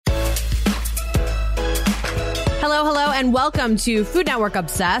Hello, hello, and welcome to Food Network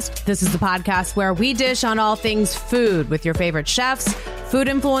Obsessed. This is the podcast where we dish on all things food with your favorite chefs, food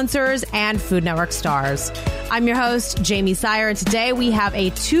influencers, and Food Network stars. I'm your host, Jamie Sire, and today we have a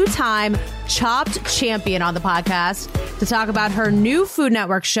two-time Chopped champion on the podcast to talk about her new Food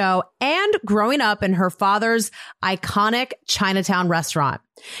Network show and growing up in her father's iconic Chinatown restaurant.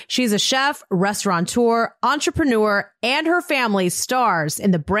 She's a chef, restaurateur, entrepreneur, and her family stars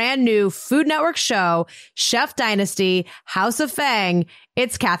in the brand new Food Network show, Chef Dynasty, House of Fang.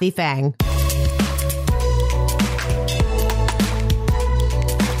 It's Kathy Fang.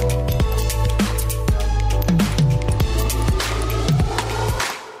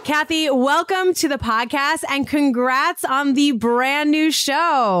 Kathy, welcome to the podcast and congrats on the brand new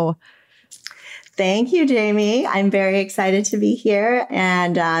show. Thank you, Jamie. I'm very excited to be here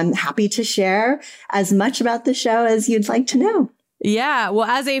and I'm happy to share as much about the show as you'd like to know. Yeah. Well,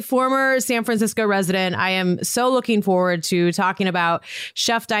 as a former San Francisco resident, I am so looking forward to talking about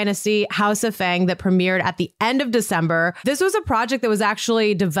Chef Dynasty, House of Fang that premiered at the end of December. This was a project that was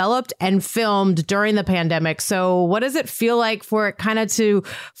actually developed and filmed during the pandemic. So what does it feel like for it kind of to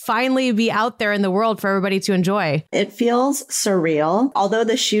finally be out there in the world for everybody to enjoy? It feels surreal. Although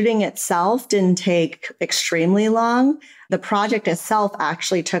the shooting itself didn't take extremely long, the project itself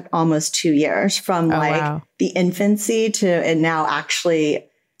actually took almost 2 years from the infancy to it now actually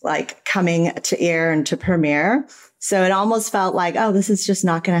like coming to air and to premiere. So it almost felt like, oh, this is just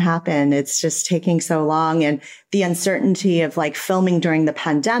not going to happen. It's just taking so long. And the uncertainty of like filming during the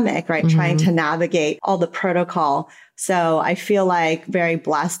pandemic, right? Mm-hmm. Trying to navigate all the protocol. So I feel like very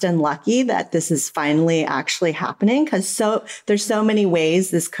blessed and lucky that this is finally actually happening because there's so many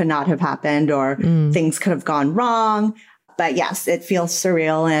ways this could not have happened or things could have gone wrong. But yes, it feels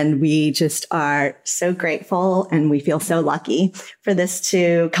surreal and we just are so grateful and we feel so lucky for this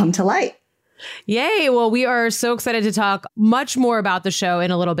to come to light. Yay. Well, we are so excited to talk much more about the show in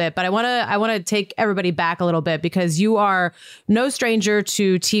a little bit, but I want to take everybody back a little bit because you are no stranger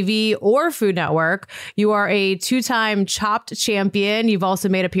to TV or Food Network. You are a two-time Chopped champion. You've also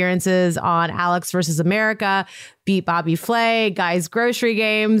made appearances on Alex versus America, Beat Bobby Flay, Guys Grocery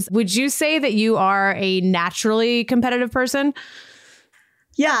Games. Would you say that you are a naturally competitive person?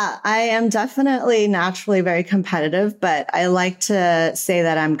 Yeah, I am definitely naturally very competitive, but I like to say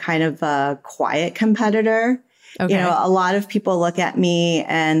that I'm kind of a quiet competitor. Okay. You know, a lot of people look at me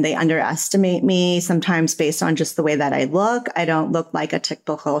and they underestimate me sometimes based on just the way that I look. I don't look like a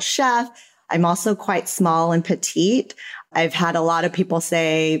typical chef. I'm also quite small and petite. I've had a lot of people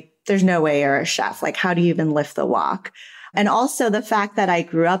say, there's no way you're a chef. Like, how do you even lift the wok? And also the fact that I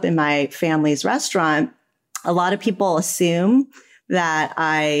grew up in my family's restaurant, a lot of people assume that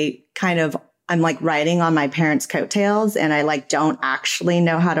I'm like riding on my parents' coattails and I like don't actually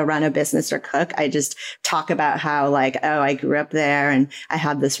know how to run a business or cook. I just talk about how like, oh, I grew up there and I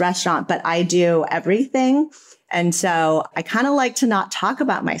have this restaurant, but I do everything. And so I kind of like to not talk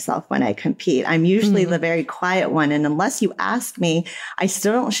about myself when I compete. I'm usually the very quiet one. And unless you ask me, I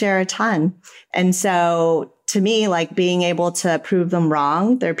still don't share a ton. And so to me, like being able to prove them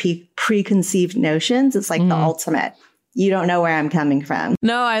wrong, their preconceived notions, it's like the ultimate. You don't know where I'm coming from.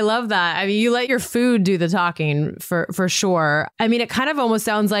 No, I love that. I mean, you let your food do the talking for sure. I mean, it kind of almost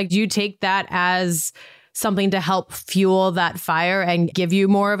sounds like you take that as something to help fuel that fire and give you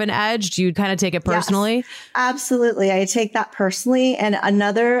more of an edge. Do you kind of take it personally? Yes, absolutely. I take that personally. And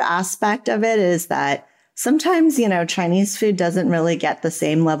another aspect of it is that sometimes, you know, Chinese food doesn't really get the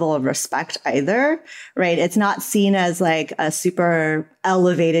same level of respect either, right? It's not seen as like a super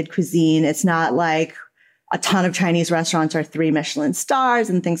elevated cuisine. It's not like a ton of Chinese restaurants are 3 Michelin stars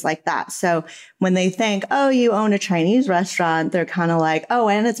and things like that. So when they think, oh, you own a Chinese restaurant, they're kind of like, oh,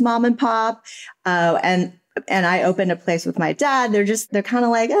 and it's mom and pop. And I opened a place with my dad. They're kind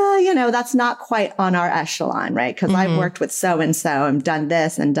of like, oh, you know, that's not quite on our echelon, right? Because I've worked with so-and-so and done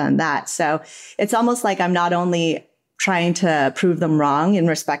this and done that. So it's almost like I'm not only trying to prove them wrong in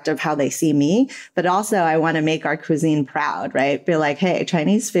respect of how they see me, but also I want to make our cuisine proud, right? Be like, hey,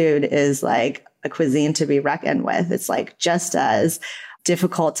 Chinese food is like a cuisine to be reckoned with. It's like just as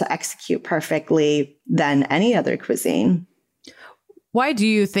difficult to execute perfectly than any other cuisine. Why do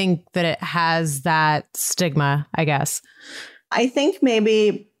you think that it has that stigma, I guess? I think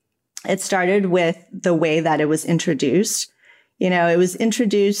maybe it started with the way that it was introduced. You know, it was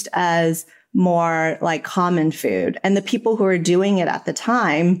introduced as more like common food. And the people who were doing it at the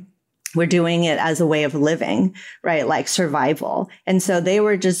time were doing it as a way of living, right? Like survival. And so they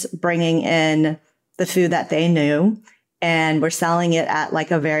were just bringing in the food that they knew and were selling it at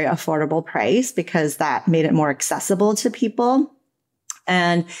like a very affordable price because that made it more accessible to people.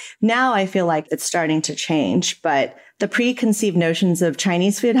 And now I feel like it's starting to change, but the preconceived notions of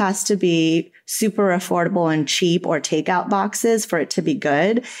Chinese food has to be super affordable and cheap or takeout boxes for it to be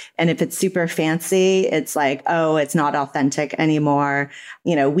good. And if it's super fancy, it's like, oh, it's not authentic anymore.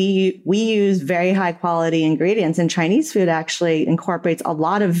 You know, we use very high quality ingredients, and Chinese food actually incorporates a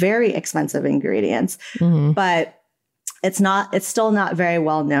lot of very expensive ingredients, but it's still not very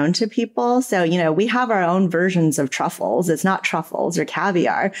well known to people. So, you know, we have our own versions of truffles. It's not truffles or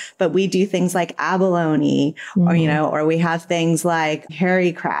caviar, but we do things like abalone or, you know, or we have things like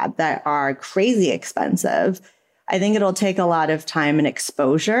hairy crab that are crazy expensive. I think it'll take a lot of time and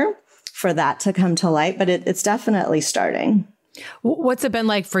exposure for that to come to light, but it's definitely starting. What's it been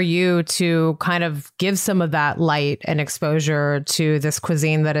like for you to kind of give some of that light and exposure to this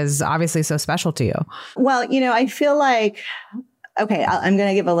cuisine that is obviously so special to you? Well, you know, I feel like, okay, I'm going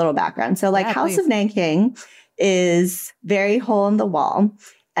to give a little background. So like House of Nanking is very hole in the wall.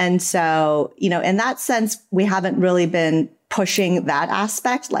 And so, you know, in that sense, we haven't really been pushing that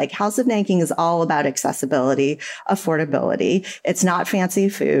aspect. Like House of Nanking is all about accessibility, affordability. It's not fancy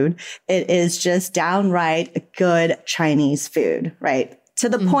food. It is just downright good Chinese food, right? To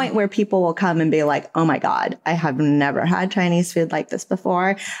the point where people will come and be like, oh my God, I have never had Chinese food like this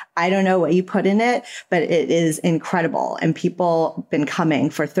before. I don't know what you put in it, but it is incredible. And people have been coming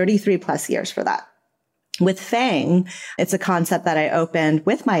for 33 plus years for that. With Fang, it's a concept that I opened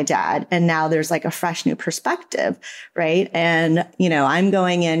with my dad. And now there's like a fresh new perspective, right? And, you know, I'm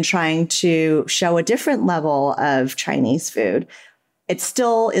going in trying to show a different level of Chinese food. It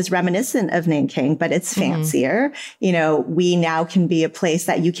still is reminiscent of Nanking, but it's fancier. You know, we now can be a place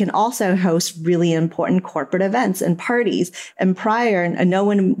that you can also host really important corporate events and parties. And prior, no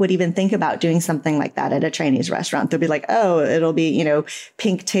one would even think about doing something like that at a Chinese restaurant. They'll be like, oh, it'll be, you know,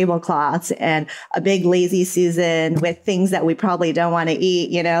 pink tablecloths and a big lazy Susan with things that we probably don't want to eat,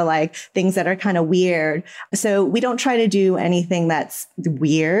 you know, like things that are kind of weird. So we don't try to do anything that's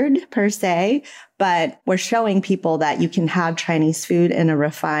weird per se, but we're showing people that you can have Chinese food in a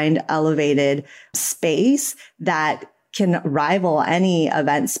refined, elevated space that can rival any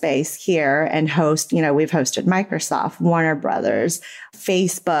event space here and host, you know, we've hosted Microsoft, Warner Brothers,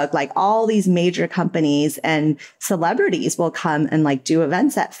 Facebook, like all these major companies and celebrities will come and like do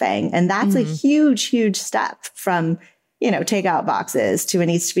events at Fang. And that's a huge, huge step from, you know, takeout boxes to it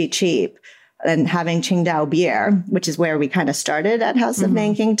needs to be cheap. And having Qingdao beer, which is where we kind of started at House of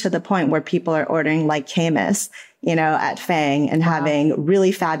Nanking, to the point where people are ordering like Camus, you know, at Fang and having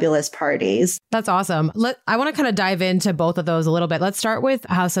really fabulous parties. That's awesome. I want to kind of dive into both of those a little bit. Let's start with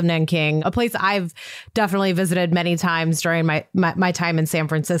House of Nanking, a place I've definitely visited many times during my time in San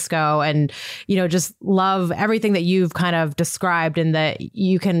Francisco, and, you know, just love everything that you've kind of described, and that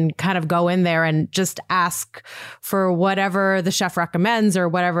you can kind of go in there and just ask for whatever the chef recommends or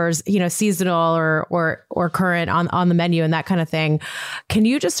whatever's, you know, seasonal or current on the menu and that kind of thing. Can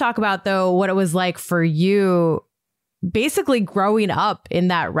you just talk about, though, what it was like for you basically growing up in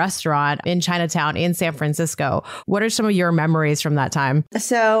that restaurant in Chinatown in San Francisco? What are some of your memories from that time?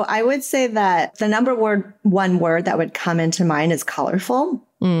 So I would say that the one word that would come into mind is colorful.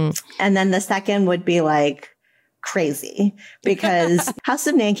 And then the second would be like crazy, because House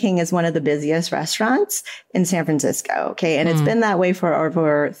of Nanking is one of the busiest restaurants in San Francisco. Okay. And it's been that way for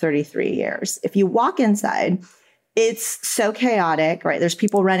over 33 years. If you walk inside, it's so chaotic, right? There's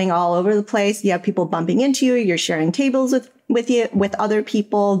people running all over the place. You have people bumping into you. You're sharing tables with other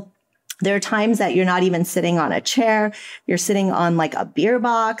people. There are times that you're not even sitting on a chair. You're sitting on like a beer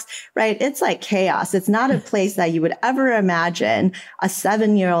box, right? It's like chaos. It's not a place that you would ever imagine a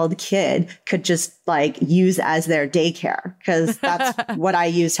 7-year-old kid could just like use as their daycare. Cause that's what I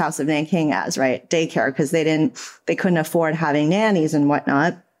used House of Nanking as, right? Daycare. Cause they couldn't afford having nannies and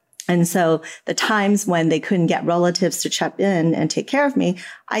whatnot. And so the times when they couldn't get relatives to chip in and take care of me,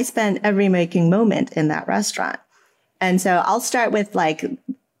 I spent every waking moment in that restaurant. And so I'll start with like,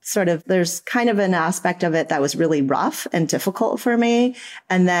 sort of, there's kind of an aspect of it that was really rough and difficult for me.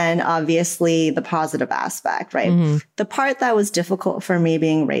 And then obviously the positive aspect, right? The part that was difficult for me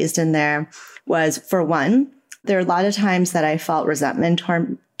being raised in there was, for one, there are a lot of times that I felt resentment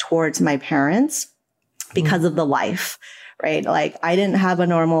towards my parents because of the life. Right? Like I didn't have a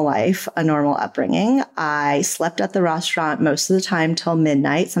normal life, a normal upbringing. I slept at the restaurant most of the time till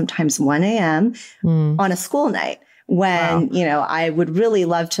midnight, sometimes 1 a.m. On a school night when, you know, I would really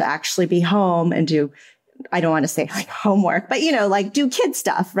love to actually be home and do, I don't want to say like homework, but, you know, like do kid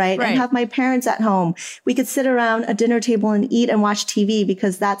stuff, right? And have my parents at home. We could sit around a dinner table and eat and watch TV,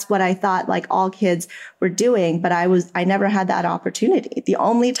 because that's what I thought like all kids were doing. But I never had that opportunity. The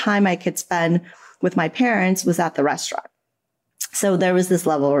only time I could spend with my parents was at the restaurant. So there was this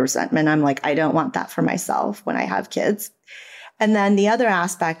level of resentment. I'm like, I don't want that for myself when I have kids. And then the other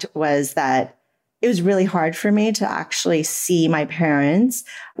aspect was that it was really hard for me to actually see my parents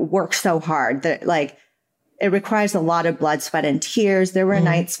work so hard that like it requires a lot of blood, sweat, and tears. There were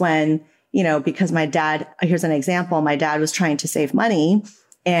nights when, you know, because my dad, here's an example, my dad was trying to save money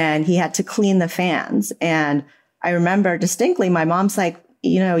and he had to clean the fans. And I remember distinctly my mom's like,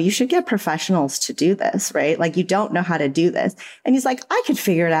 you know, you should get professionals to do this, right? Like you don't know how to do this. And he's like, I could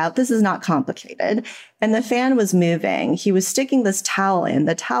figure it out. This is not complicated. And the fan was moving. He was sticking this towel in.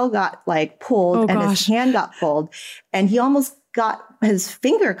 The towel got like pulled his hand got pulled and he almost got his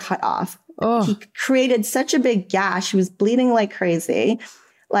finger cut off. He created such a big gash. He was bleeding like crazy.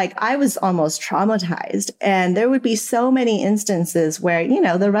 Like I was almost traumatized. And there would be so many instances where, you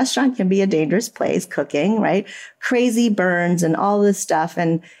know, the restaurant can be a dangerous place cooking, right? Crazy burns and all this stuff.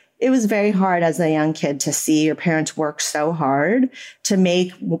 And it was very hard as a young kid to see your parents work so hard to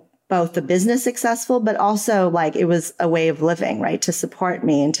make both the business successful, but also like it was a way of living, right? To support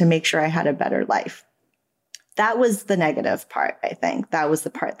me and to make sure I had a better life. That was the negative part, I think. That was the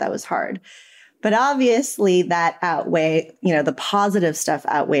part that was hard. But obviously that outweighed, you know, the positive stuff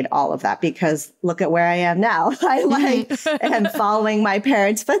outweighed all of that because look at where I am now. I like am following my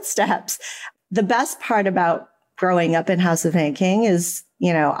parents' footsteps. The best part about growing up in House of Nanking is,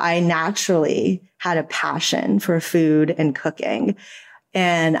 you know, I naturally had a passion for food and cooking.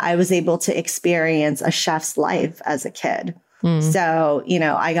 And I was able to experience a chef's life as a kid. So, you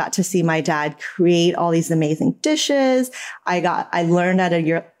know, I got to see my dad create all these amazing dishes. I learned at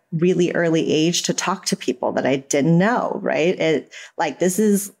a really early age to talk to people that I didn't know, right? This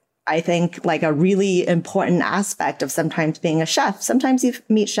is, I think, like a really important aspect of sometimes being a chef. Sometimes you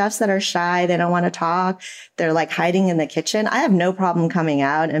meet chefs that are shy. They don't want to talk. They're like hiding in the kitchen. I have no problem coming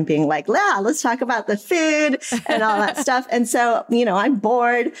out and being like, yeah, let's talk about the food and all that stuff. And so, you know, I'm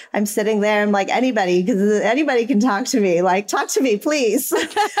bored. I'm sitting there. I'm like, anybody can talk to me. Like, talk to me, please.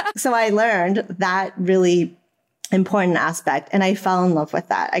 So I learned that really important aspect. And I fell in love with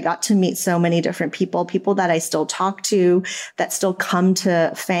that. I got to meet so many different people that I still talk to, that still come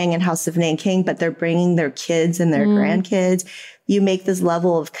to Fang and House of Nanking, but they're bringing their kids and their grandkids. You make this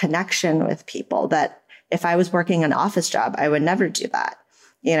level of connection with people that if I was working an office job, I would never do that,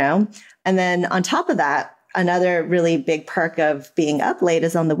 you know? And then on top of that, another really big perk of being up late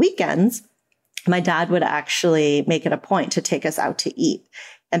is on the weekends, my dad would actually make it a point to take us out to eat.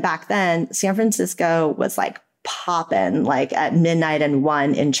 And back then, San Francisco was like poppin' like at midnight and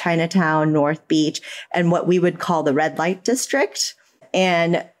 1 in Chinatown, North Beach, and what we would call the red light district.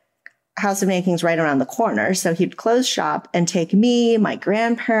 And House of Nanking's right around the corner. So he'd close shop and take me, my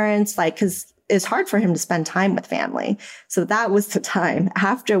grandparents, like, cause it's hard for him to spend time with family. So that was the time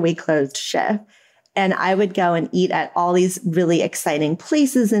after we closed shift. And I would go and eat at all these really exciting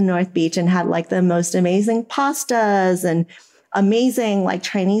places in North Beach and had like the most amazing pastas and amazing like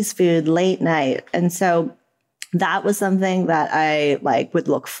Chinese food late night. And so that was something that I like would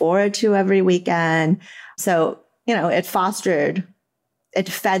look forward to every weekend. So, you know, it fed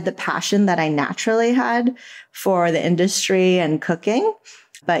the passion that I naturally had for the industry and cooking.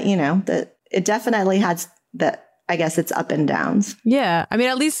 But, you know, it definitely had I guess it's up and downs. Yeah. I mean,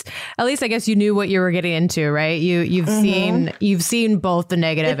 at least I guess you knew what you were getting into, right? You've seen both the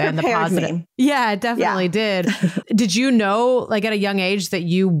negative and the positive. Me. Yeah, it definitely did. Did you know, like at a young age, that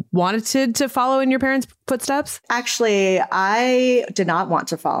you wanted to follow in your parents' footsteps? Actually, I did not want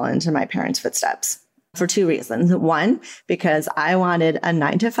to follow into my parents' footsteps. For 2 reasons. One, because I wanted a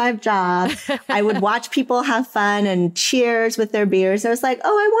 9-to-5 job. I would watch people have fun and cheers with their beers. I was like, oh,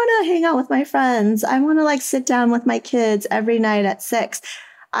 I want to hang out with my friends. I want to like sit down with my kids every night at 6.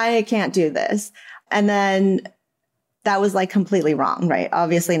 I can't do this. And then that was like completely wrong, right?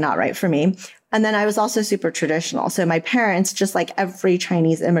 Obviously not right for me. And then I was also super traditional. So my parents, just like every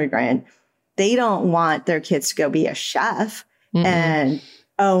Chinese immigrant, they don't want their kids to go be a chef and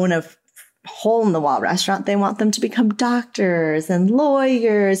own a hole-in-the-wall restaurant. They want them to become doctors and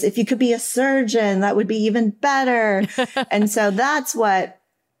lawyers. If you could be a surgeon, that would be even better. And so that's what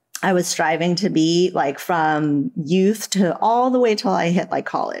I was striving to be, like from youth to all the way till I hit like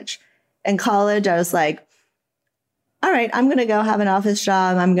college. In college, I was like, all right, I'm going to go have an office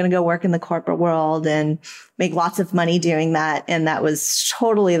job. I'm going to go work in the corporate world and make lots of money doing that. And that was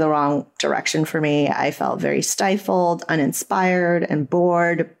totally the wrong direction for me. I felt very stifled, uninspired, and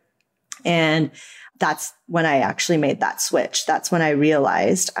bored. And that's when I actually made that switch. That's when I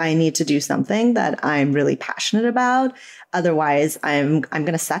realized I need to do something that I'm really passionate about. Otherwise, I'm going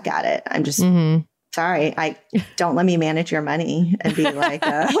to suck at it. I'm just sorry, I don't let me manage your money and be like,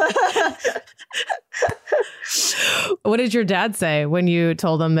 What did your dad say when you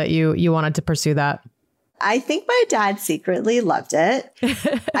told him that you wanted to pursue that? I think my dad secretly loved it.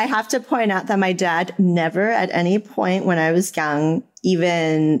 I have to point out that my dad never at any point when I was young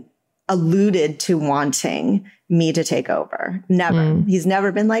even alluded to wanting me to take over. Never. He's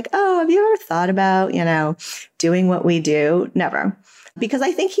never been like, oh, have you ever thought about, doing what we do? Never. Because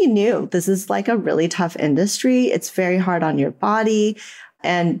I think he knew this is like a really tough industry. It's very hard on your body.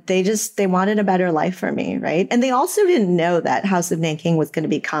 And they wanted a better life for me, right? And they also didn't know that House of Nanking was going to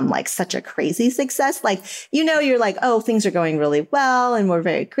become like such a crazy success. Like, you're like, oh, things are going really well and we're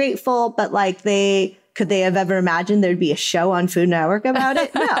very grateful. But like could they have ever imagined there'd be a show on Food Network about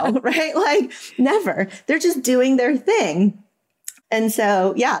it? No, right? Like never. They're just doing their thing. And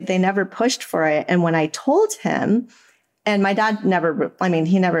so, yeah, they never pushed for it. And when I told him, and my dad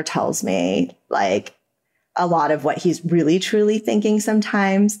he never tells me like a lot of what he's really truly thinking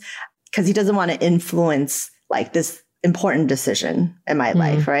sometimes, because he doesn't want to influence like this important decision in my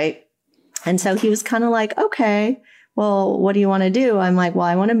life. Right. And so he was kind of like, okay, well, what do you want to do? I'm like, well,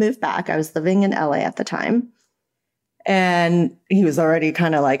 I want to move back. I was living in LA at the time. And he was already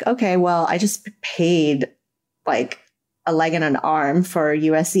kind of like, okay, well, I just paid like a leg and an arm for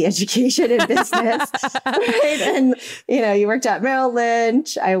USC education and business. Right? And, you worked at Merrill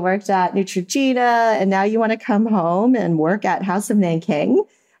Lynch, I worked at Neutrogena, and now you want to come home and work at House of Nanking.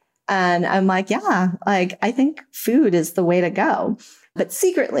 And I'm like, yeah, like, I think food is the way to go. But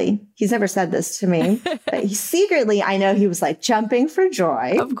secretly, he's never said this to me, but secretly, I know he was like jumping for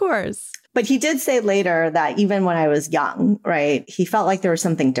joy. Of course. But he did say later that even when I was young, right, he felt like there was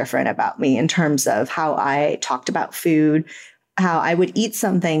something different about me in terms of how I talked about food, how I would eat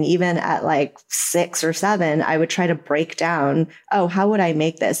something even at like 6 or 7, I would try to break down, oh, how would I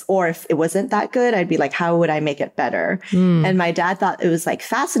make this? Or if it wasn't that good, I'd be like, how would I make it better? And my dad thought it was like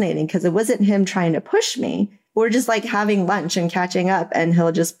fascinating because it wasn't him trying to push me. We're just like having lunch and catching up, and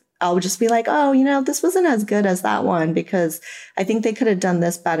I'll just be like, oh, this wasn't as good as that one because I think they could have done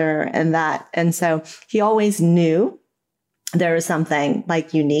this better and that. And so he always knew there was something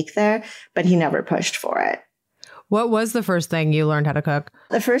like unique there, but he never pushed for it. What was the first thing you learned how to cook?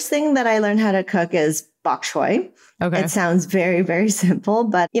 The first thing that I learned how to cook is bok choy. Okay. It sounds very, very simple,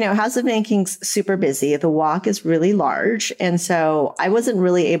 but House of Nanking's super busy. The wok is really large. And so I wasn't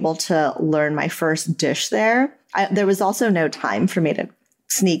really able to learn my first dish there. There was also no time for me to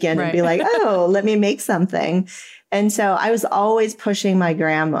sneak in and be like, oh, let me make something. And so I was always pushing my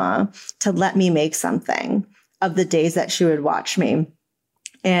grandma to let me make something of the days that she would watch me.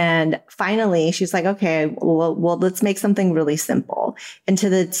 And finally, she's like, okay, well, let's make something really simple. And to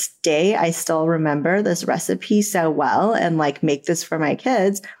this day, I still remember this recipe so well and like make this for my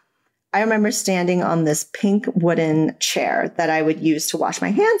kids. I remember standing on this pink wooden chair that I would use to wash my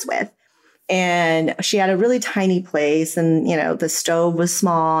hands with. And she had a really tiny place and, the stove was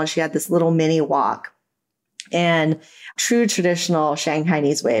small. She had this little mini wok and true traditional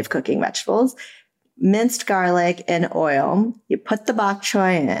Shanghainese way of cooking vegetables. Minced garlic and oil. You put the bok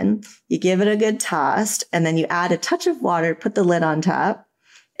choy in, you give it a good toss, and then you add a touch of water, put the lid on top.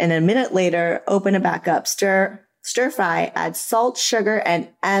 And a minute later, open it back up, stir fry, add salt, sugar, and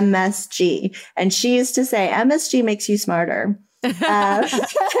MSG. And she used to say, MSG makes you smarter.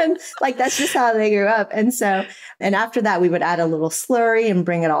 And like, that's just how they grew up. And after that, we would add a little slurry and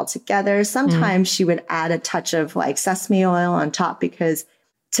bring it all together. Sometimes she would add a touch of like sesame oil on top because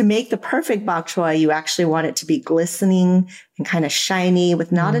to make the perfect bok choy, you actually want it to be glistening and kind of shiny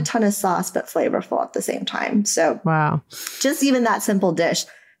with not a ton of sauce, but flavorful at the same time. So wow, just even that simple dish,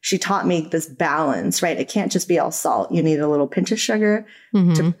 she taught me this balance, right? It can't just be all salt. You need a little pinch of sugar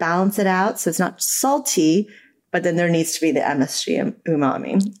to balance it out. So it's not salty, but then there needs to be the MSG and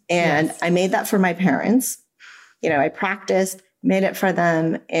umami. And I made that for my parents. I practiced, made it for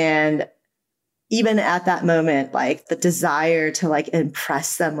them. And even at that moment, like the desire to like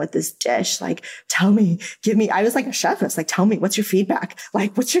impress them with this dish, like, tell me, I was like a chef. I was like, tell me, what's your feedback?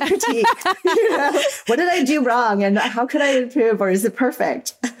 Like, what's your critique? What did I do wrong? And how could I improve? Or is it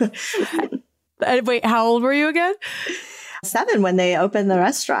perfect? Wait, how old were you again? 7 when they opened the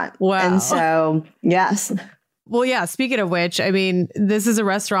restaurant. Wow. And so, yes. Well, yeah. Speaking of which, I mean, this is a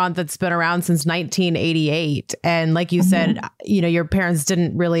restaurant that's been around since 1988. And like you said, your parents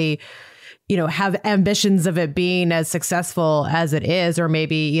didn't really have ambitions of it being as successful as it is, or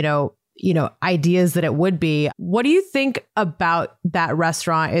maybe, ideas that it would be. What do you think about that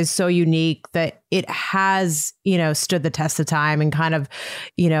restaurant is so unique that it has, stood the test of time and kind of,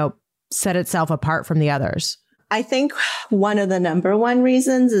 set itself apart from the others? I think one of the number one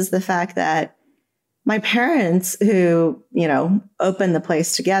reasons is the fact that my parents who, opened the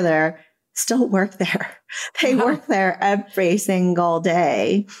place together still work there. They work there every single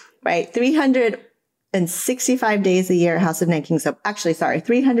day, right? 365 days a year, House of Nanking is open. Actually,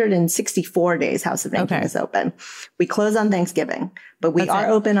 364 days House of Nanking is open. We close on Thanksgiving, but we are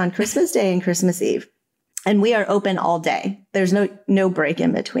open on Christmas Day and Christmas Eve. And we are open all day. There's no break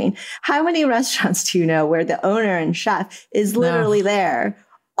in between. How many restaurants do you know where the owner and chef is literally there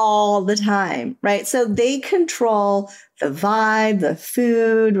all the time, right? So they control the vibe, the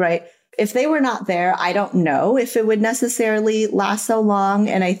food, right? If they were not there, I don't know if it would necessarily last so long.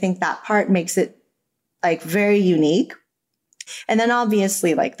 And I think that part makes it like very unique. And then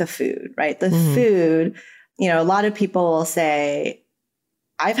obviously like the food, right? The food, a lot of people will say,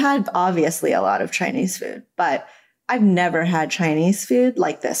 I've had obviously a lot of Chinese food, but I've never had Chinese food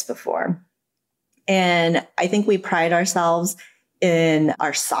like this before. And I think we pride ourselves in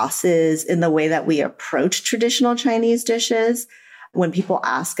our sauces, in the way that we approach traditional Chinese dishes. When people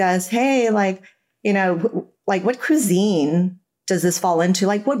ask us, hey, like what cuisine does this fall into?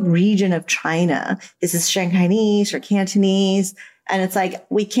 Like, what region of China? Is this Shanghainese or Cantonese? And it's like,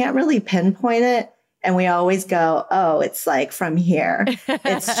 we can't really pinpoint it. And we always go, oh, it's like from here.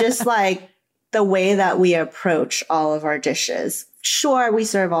 It's just like the way that we approach all of our dishes. Sure, we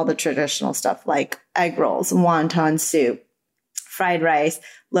serve all the traditional stuff like egg rolls, wonton soup, fried rice,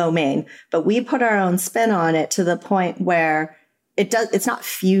 lo mein, but we put our own spin on it to the point where it's not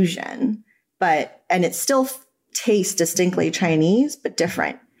fusion, and it still tastes distinctly Chinese, but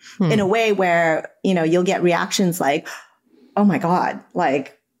different in a way where, you'll get reactions like, oh my God,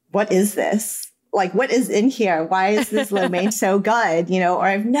 like, what is this? Like, what is in here? Why is this lo mein so good? Or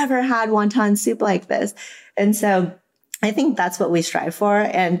I've never had wonton soup like this. And so I think that's what we strive for.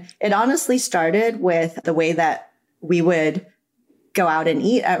 And it honestly started with the way that we would go out and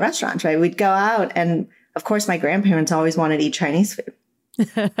eat at restaurants, right? We'd go out and of course my grandparents always wanted to eat Chinese food.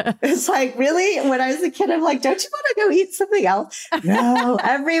 It's like, really? When I was a kid, I'm like, don't you want to go eat something else? No,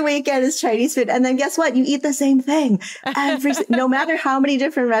 every weekend is Chinese food. And then guess what? You eat the same thing. No matter how many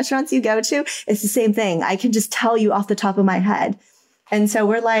different restaurants you go to, it's the same thing. I can just tell you off the top of my head. And so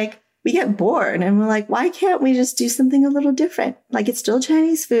we're like, we get bored and we're like, why can't we just do something a little different? Like, it's still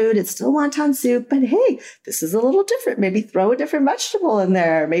Chinese food. It's still wonton soup, but hey, this is a little different. Maybe throw a different vegetable in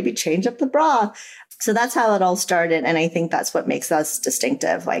there. Maybe change up the broth. So that's how it all started. And I think that's what makes us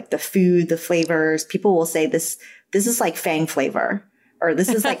distinctive. Like the food, the flavors, people will say this is like Fang flavor, or this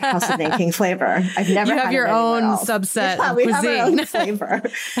is like House of Nanking flavor. I've never had have your own subset of we cuisine. have our own flavor.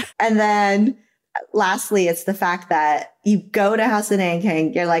 And then lastly, it's the fact that you go to House of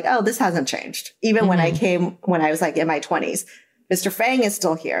Nanking, you're like, oh, this hasn't changed. Even when I was like in my 20s, Mr. Fang is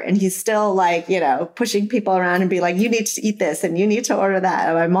still here and he's still like, pushing people around and be like, you need to eat this and you need to order that.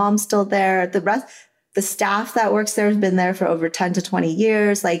 And my mom's still there. The staff that works there has been there for over 10 to 20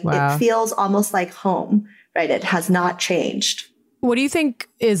 years. Like It feels almost like home, right? It has not changed. What do you think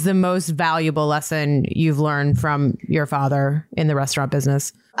is the most valuable lesson you've learned from your father in the restaurant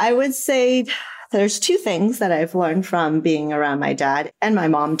business? I would say there's two things that I've learned from being around my dad and my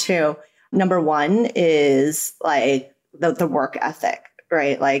mom too. Number one is like the work ethic,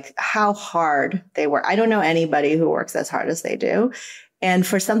 right? Like how hard they work. I don't know anybody who works as hard as they do. And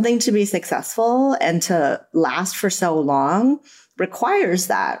for something to be successful and to last for so long requires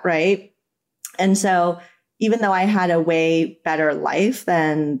that, right? And so even though I had a way better life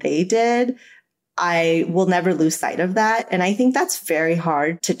than they did, I will never lose sight of that. And I think that's very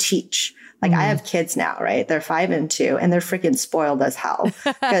hard to teach. Like I have kids now, right? They're 5 and 2 and they're freaking spoiled as hell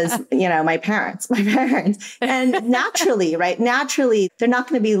because, my parents and naturally, right? Naturally, they're not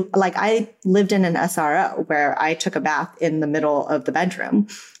going to be like, I lived in an SRO where I took a bath in the middle of the bedroom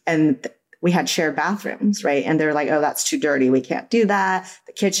and we had shared bathrooms, right? And they're like, oh, that's too dirty. We can't do that.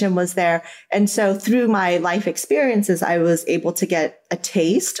 The kitchen was there. And so through my life experiences, I was able to get a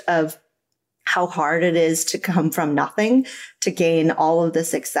taste of how hard it is to come from nothing to gain all of the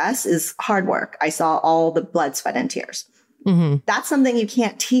success is hard work. I saw all the blood, sweat, and tears. Mm-hmm. That's something you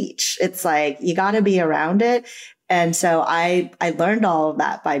can't teach. It's like, you got to be around it. And so I learned all of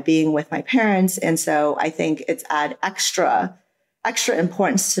that by being with my parents. And so I think it's add extra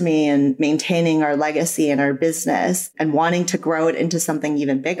importance to me in maintaining our legacy and our business and wanting to grow it into something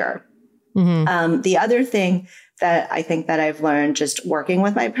even bigger. Mm-hmm. The other thing that I think that I've learned just working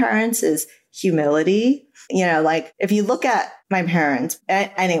with my parents is humility. Like if you look at my parents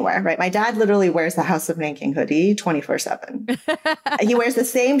anywhere, right? My dad literally wears the House of Nanking hoodie 24/7. He wears the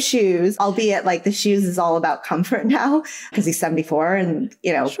same shoes, albeit like the shoes is all about comfort now because he's 74 and,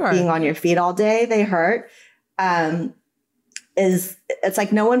 sure, being on your feet all day, they hurt. it's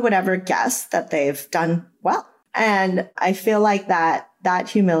like no one would ever guess that they've done well. And I feel like that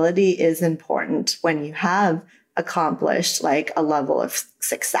humility is important when you have accomplished like a level of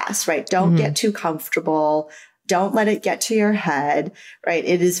success, right? Don't get too comfortable. Don't let it get to your head, right?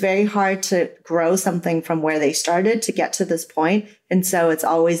 It is very hard to grow something from where they started to get to this point. And so it's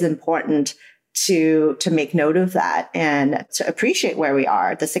always important to make note of that and to appreciate where we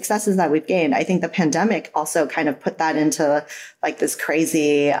are, the successes that we've gained. I think the pandemic also kind of put that into like this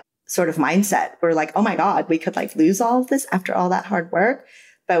crazy sort of mindset. We're like, oh my God, we could like lose all of this after all that hard work.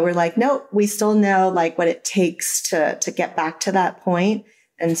 But we're like, no, we still know like what it takes to get back to that point.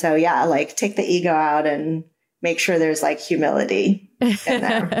 And so, yeah, like take the ego out and make sure there's like humility in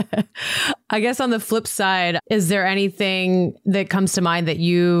there. I guess on the flip side, is there anything that comes to mind that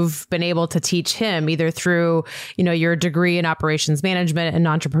you've been able to teach him either through, you know, your degree in operations management and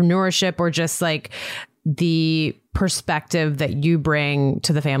entrepreneurship, or just like the perspective that you bring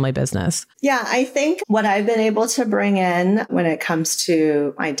to the family business? Yeah, I think what I've been able to bring in when it comes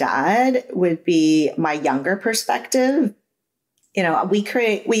to my dad would be my younger perspective. You know,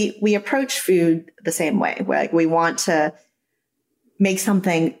 we approach food the same way. Like we want to make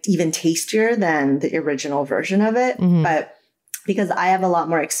something even tastier than the original version of it. But because I have a lot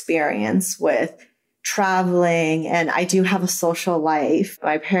more experience with traveling and I do have a social life,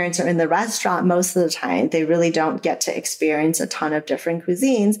 my parents are in the restaurant most of the time. They really don't get to experience a ton of different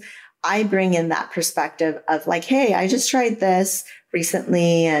cuisines. I bring in that perspective of like, hey, I just tried this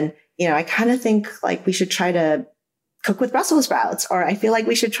recently. And, you know, I kind of think like we should try to cook with Brussels sprouts, or I feel like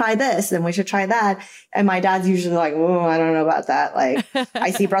we should try this and we should try that. And my dad's usually like, oh, I don't know about that. Like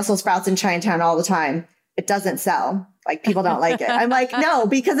I see Brussels sprouts in Chinatown all the time. It doesn't sell. Like people don't like it. I'm like, no,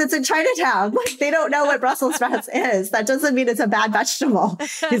 because it's in Chinatown. Like they don't know what Brussels sprouts is. That doesn't mean it's a bad vegetable.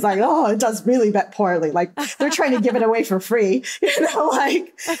 He's like, oh, it does really poorly. Like they're trying to give it away for free, you know,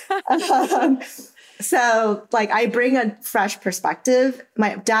 like, so like I bring a fresh perspective.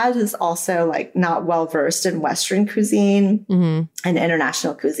 My dad is also like not well versed in Western cuisine and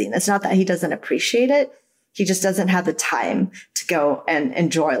international cuisine. It's not that he doesn't appreciate it. He just doesn't have the time to go and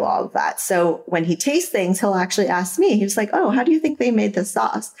enjoy all of that. So when he tastes things, he'll actually ask me, he's like, oh, how do you think they made this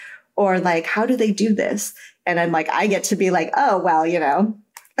sauce? Or like, how do they do this? And I'm like, I get to be like, oh, well, you know,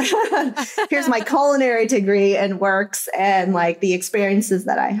 here's my culinary degree and works and like the experiences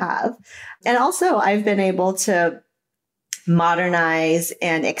that I have. And also I've been able to modernize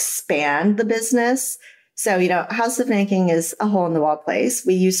and expand the business. So, you know, House of Nanking is a hole in the wall place.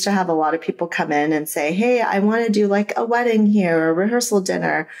 We used to have a lot of people come in and say, hey, I want to do like a wedding here or a rehearsal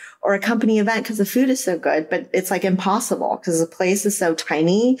dinner or a company event because the food is so good, but it's like impossible because the place is so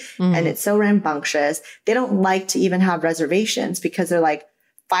tiny and it's so rambunctious. They don't like to even have reservations because they're like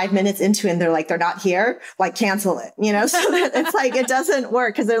 5 minutes into it and they're like, they're not here, like cancel it, you know? So that it's like, it doesn't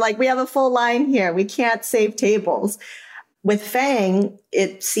work because they're like, we have a full line here. We can't save tables. With Fang,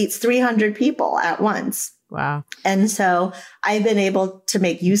 it seats 300 people at once. Wow. And so I've been able to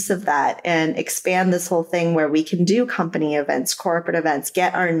make use of that and expand this whole thing where we can do company events, corporate events,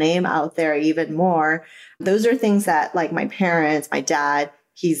 get our name out there even more. Those are things that like my parents, my dad,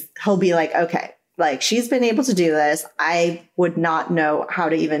 he'll be like, okay, like she's been able to do this. I would not know how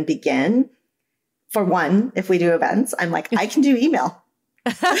to even begin. For one, if we do events, I'm like, I can do email.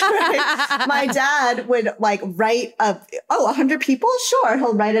 Right? My dad would like write 100 people. Sure.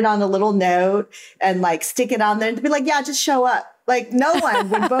 He'll write it on a little note and like stick it on there and be like, yeah, just show up. Like no one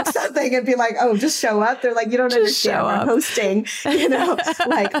would book something and be like, oh, just show up. They're like, you don't just understand. We're hosting, you know,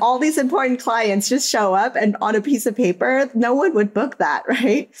 like all these important clients just show up and on a piece of paper, no one would book that.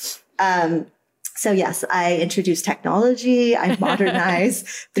 Right. So yes, I introduced technology, I've modernized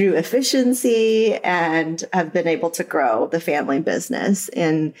through efficiency and have been able to grow the family business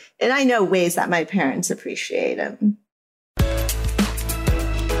in I know ways that my parents appreciate it.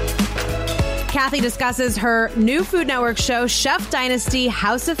 Kathy discusses her new Food Network show, Chef Dynasty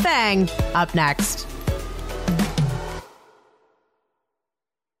House of Fang, up next.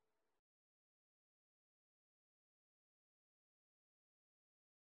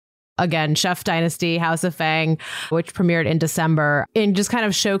 Again, Chef Dynasty House of Fang, which premiered in December, and just kind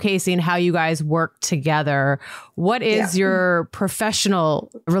of showcasing how you guys work together. What is your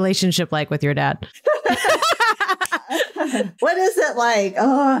professional relationship like with your dad? What is it like?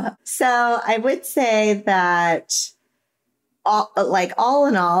 Oh, so I would say that all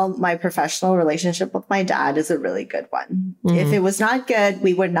in all, my professional relationship with my dad is a really good one. If it was not good,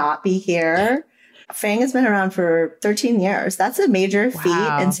 we would not be here. Fang has been around for 13 years. That's a major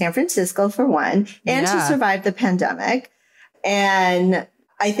feat in San Francisco for one, and to survive the pandemic. And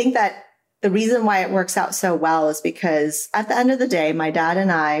I think that the reason why it works out so well is because at the end of the day, my dad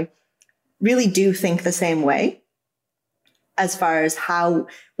and I really do think the same way as far as how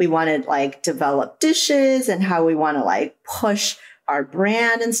we want to like develop dishes and how we want to like push our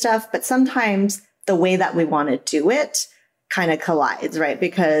brand and stuff. But sometimes the way that we want to do it kind of collides, right?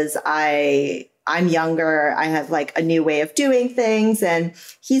 Because I'm younger. I have like a new way of doing things. And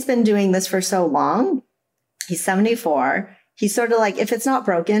he's been doing this for so long. He's 74. He's sort of like, if it's not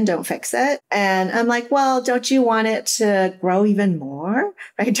broken, don't fix it. And I'm like, well, don't you want it to grow even more?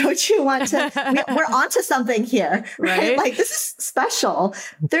 Right? Don't you want to, we're onto something here, right? Like this is special.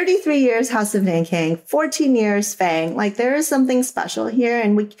 33 years House of Nanking, 14 years Fang. Like there is something special here.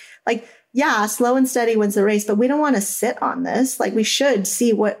 And we like, yeah, slow and steady wins the race, but we don't want to sit on this. Like we should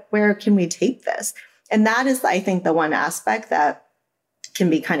see where can we take this? And that is, I think, the one aspect that can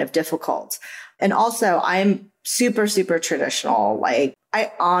be kind of difficult. And also I'm super, super traditional. Like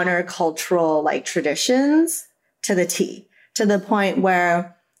I honor cultural like traditions to the T, to the point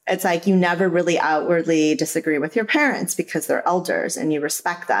where it's like you never really outwardly disagree with your parents because they're elders and you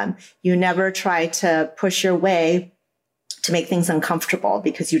respect them. You never try to push your way to make things uncomfortable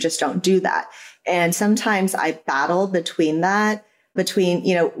because you just don't do that. And sometimes I battle between,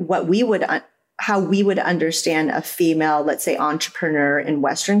 you know, what we would, how we would understand a female, let's say entrepreneur in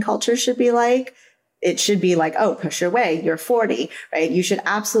Western culture should be like. It should be like, oh, push your way. You're 40, right? You should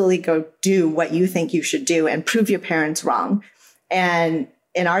absolutely go do what you think you should do and prove your parents wrong. And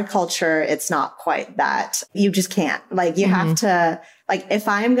in our culture, it's not quite that. You just can't. Like you have to, like, if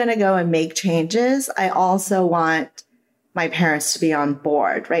I'm going to go and make changes, I also want my parents to be on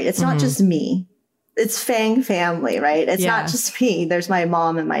board, right? It's not just me. It's Fang family, right? It's not just me. There's my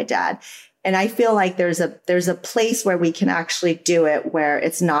mom and my dad. And I feel like there's a place where we can actually do it where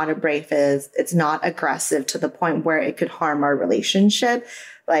it's not abrasive, it's not aggressive to the point where it could harm our relationship.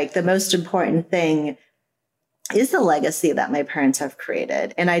 Like the most important thing is the legacy that my parents have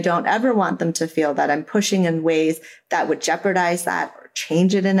created. And I don't ever want them to feel that I'm pushing in ways that would jeopardize that or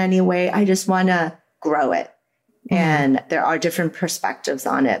change it in any way. I just want to grow it. And there are different perspectives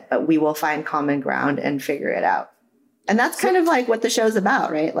on it, but we will find common ground and figure it out. And that's kind of like what the show's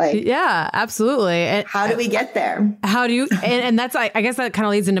about, right? Like, yeah, absolutely. And how do we get there? How do you, and that's, I guess that kind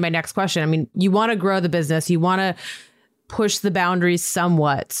of leads into my next question. I mean, you want to grow the business, you want to push the boundaries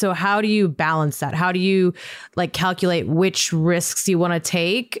somewhat. So how do you balance that? How do you like calculate which risks you want to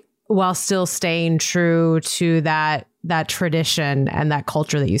take while still staying true to that tradition and that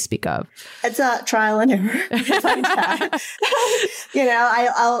culture that you speak of? It's a trial and error. It's like that. You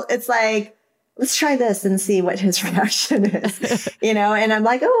know, it's like, let's try this and see what his reaction is, you know? And I'm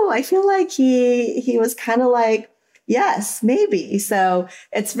like, oh, I feel like he was kind of like, yes, maybe. So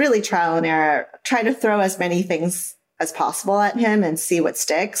it's really trial and error. Try to throw as many things as possible at him and see what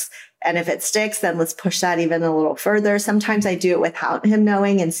sticks. And if it sticks, then let's push that even a little further. Sometimes I do it without him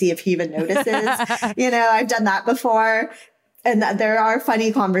knowing and see if he even notices. You know, I've done that before. And there are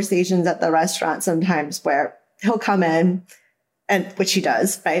funny conversations at the restaurant sometimes where he'll come in, and which he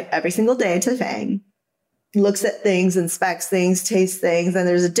does, right? Every single day to Fang, looks at things, inspects things, tastes things. And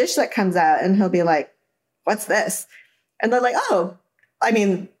there's a dish that comes out and he'll be like, what's this? And they're like, oh, I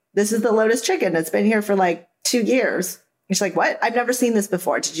mean, this is the lotus chicken. It's been here for like 2 years. He's like, what? I've never seen this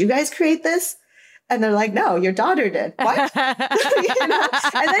before. Did you guys create this? And they're like, no, your daughter did. What? You know?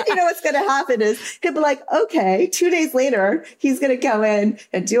 And then you know what's going to happen is he'll be like, okay, 2 days later, he's going to go in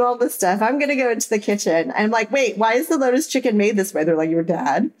and do all this stuff. I'm going to go into the kitchen. And I'm like, wait, why is the lotus chicken made this way? They're like, your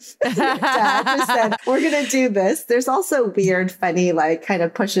dad. Your dad just said, we're going to do this. There's also weird, funny, like kind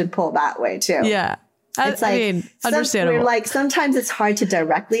of push and pull that way too. Yeah. It's like, I mean, understandable. We're like, sometimes it's hard to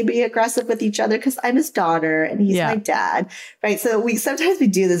directly be aggressive with each other because I'm his daughter and he's my dad, right? So sometimes we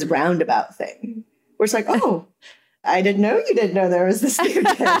do this roundabout thing where it's like, oh, I didn't know you didn't know there was this new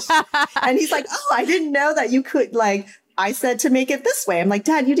dish. And he's like, oh, I didn't know that you could, like, I said to make it this way. I'm like,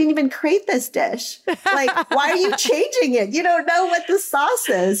 Dad, you didn't even create this dish. Like, why are you changing it? You don't know what the sauce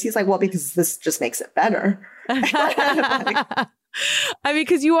is. He's like, well, because this just makes it better. I mean,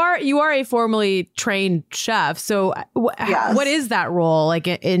 because you are a formally trained chef. So what is that role like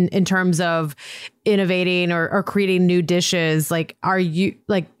in terms of innovating or creating new dishes? Like, are you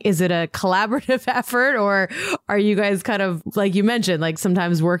like, is it a collaborative effort or are you guys kind of, like you mentioned, like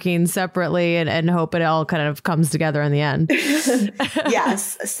sometimes working separately and hope it all kind of comes together in the end?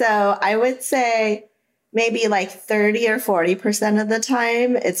 Yes. So I would say maybe like 30 or 40% of the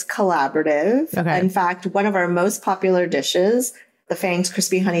time it's collaborative. Okay. In fact, one of our most popular dishes, the Fang's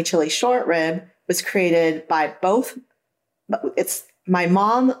Crispy Honey Chili Short Rib, was created by both. It's my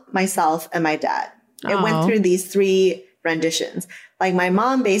mom, myself, and my dad. It went through these 3 renditions. Like my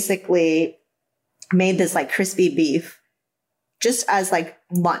mom basically made this like crispy beef just as like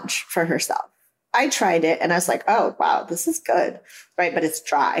lunch for herself. I tried it and I was like, oh, wow, this is good, right? But it's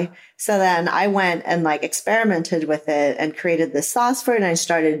dry. So then I went and like experimented with it and created this sauce for it. And I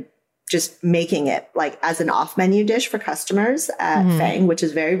started just making it like as an off menu dish for customers at Fang, which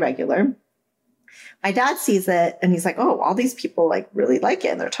is very regular. My dad sees it and he's like, oh, all these people like really like it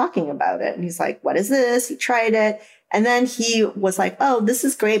and they're talking about it. And he's like, what is this? He tried it. And then he was like, oh, this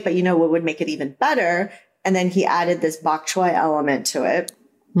is great. But you know what would make it even better? And then he added this bok choy element to it.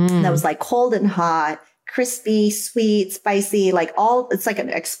 That was like cold and hot, crispy, sweet, spicy, like all, it's like an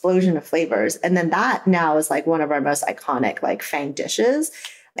explosion of flavors. And then that now is like one of our most iconic like Fang dishes.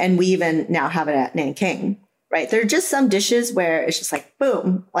 And we even now have it at Nanking, right? There are just some dishes where it's just like,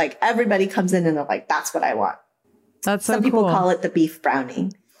 boom, like everybody comes in and they're like, that's what I want. That's so Some people cool. call it the beef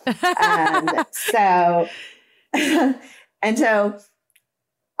brownie. And so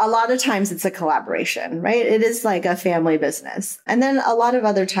a lot of times it's a collaboration, right? It is like a family business. And then a lot of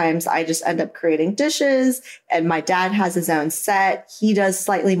other times I just end up creating dishes and my dad has his own set. He does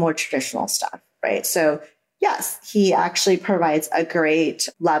slightly more traditional stuff, right? So yes, he actually provides a great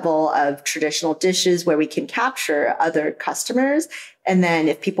level of traditional dishes where we can capture other customers. And then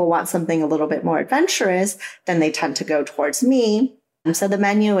if people want something a little bit more adventurous, then they tend to go towards me. So the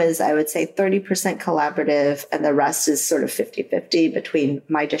menu is, I would say, 30% collaborative, and the rest is sort of 50-50 between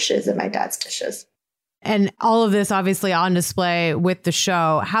my dishes and my dad's dishes. And all of this obviously on display with the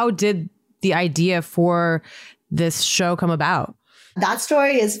show. How did the idea for this show come about? That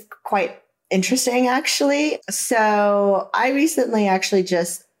story is quite interesting, actually. So I recently actually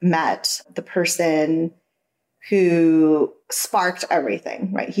just met the person who sparked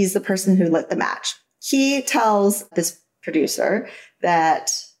everything, right? He's the person who lit the match. He tells this producer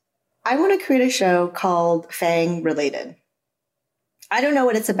that I want to create a show called Fang Related. I don't know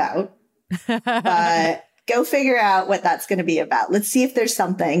what it's about, but go figure out what that's going to be about. Let's see if there's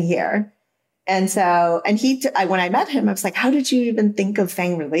something here. And so, and when I met him, I was like, how did you even think of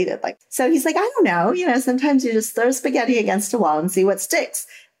Fang Related? Like, so he's like, I don't know. You know, sometimes you just throw spaghetti against a wall and see what sticks.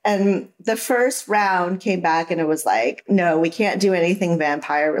 And the first round came back and it was like, no, we can't do anything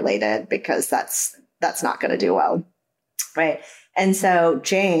vampire related because that's not going to do well. Right. And so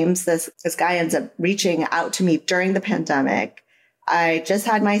James, this guy ends up reaching out to me during the pandemic. I just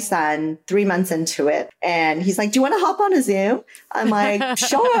had my son 3 months into it. And he's like, do you want to hop on a Zoom? I'm like,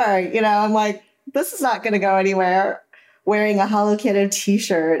 sure. You know, I'm like, this is not going to go anywhere. Wearing a Hello Kitty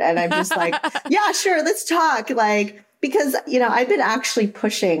t-shirt. And I'm just like, yeah, sure. Let's talk. Like, because, you know, I've been actually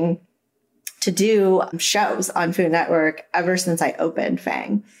pushing to do shows on Food Network ever since I opened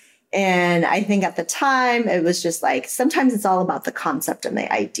Fang. And I think at the time it was just like, sometimes it's all about the concept and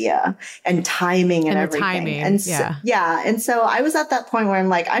the idea and timing and everything. Timing, and so, yeah. And so I was at that point where I'm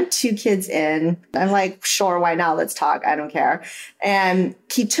like, I'm 2 kids in. I'm like, sure, why not? Let's talk. I don't care. And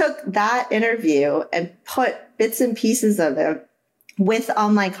he took that interview and put bits and pieces of it with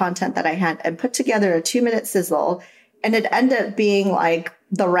online content that I had and put together a 2-minute sizzle. And it ended up being like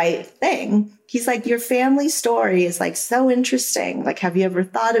the right thing. He's like, your family story is like so interesting. Like, have you ever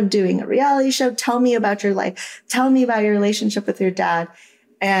thought of doing a reality show? Tell me about your life. Tell me about your relationship with your dad.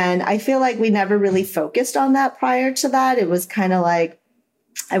 And I feel like we never really focused on that prior to that. It was kind of like,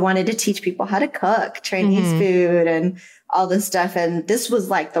 I wanted to teach people how to cook Chinese food and all this stuff. And this was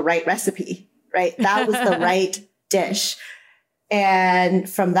like the right recipe, right? That was the right dish. And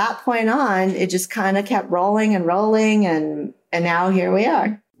from that point on, it just kind of kept rolling and rolling. And now here we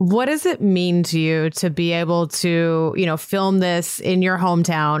are. What does it mean to you to be able to, you know, film this in your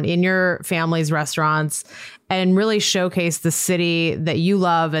hometown, in your family's restaurants, and really showcase the city that you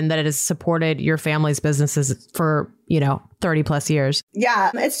love and that it has supported your family's businesses for, you know, 30 plus years?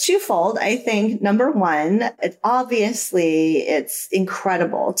 Yeah, it's twofold. I think number one, it's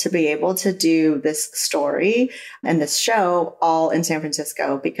incredible to be able to do this story and this show all in San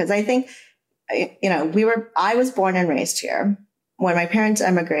Francisco, because I think, you know, I was born and raised here. When my parents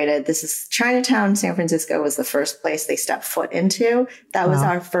emigrated, Chinatown, San Francisco was the first place they stepped foot into. That was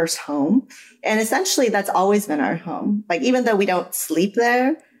our first home. And essentially that's always been our home. Like, even though we don't sleep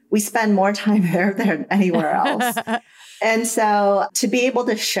there, we spend more time there than anywhere else. And so to be able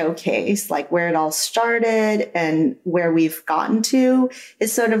to showcase like where it all started and where we've gotten to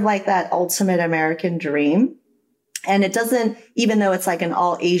is sort of like that ultimate American dream. And it doesn't, even though it's like an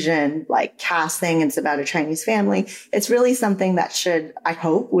all Asian like cast thing, it's about a Chinese family, it's really something that I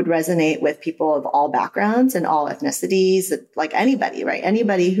hope would resonate with people of all backgrounds and all ethnicities, like anybody, right?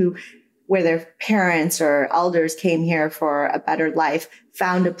 Anybody who where their parents or elders came here for a better life,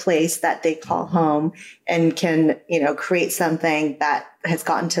 found a place that they call home and can, create something that has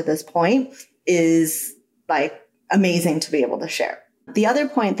gotten to this point is like amazing to be able to share. The other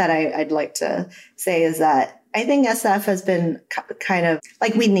point that I'd like to say is that I think SF has been kind of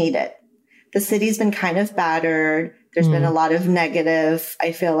like, we need it. The city's been kind of battered. There's been a lot of negative,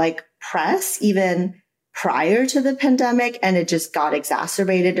 I feel like, press even prior to the pandemic, and it just got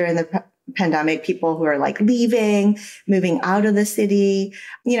exacerbated during the pandemic. People who are like leaving, moving out of the city.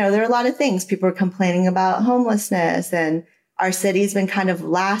 There are a lot of things. People are complaining about homelessness, and our city's been kind of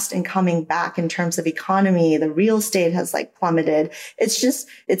last in coming back in terms of economy. The real estate has like plummeted.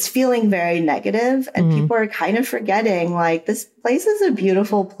 It's feeling very negative, and people are kind of forgetting like this place is a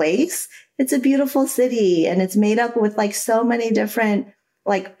beautiful place. It's a beautiful city, and it's made up with like so many different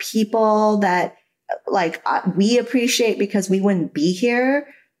like people that like we appreciate, because we wouldn't be here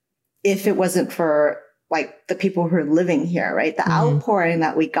if it wasn't for like the people who are living here, right? The outpouring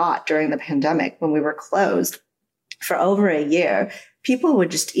that we got during the pandemic when we were closed for over a year, people would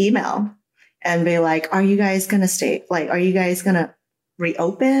just email and be like, are you guys going to stay? Like, are you guys going to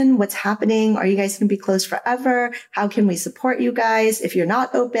reopen? What's happening? Are you guys going to be closed forever? How can we support you guys? If you're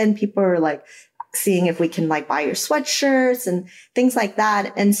not open, people are like seeing if we can like buy your sweatshirts and things like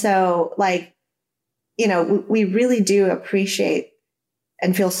that. And so like, we really do appreciate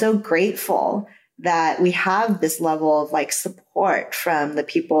and feel so grateful that we have this level of like support from the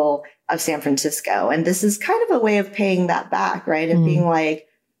people of San Francisco. And this is kind of a way of paying that back, right? And being like,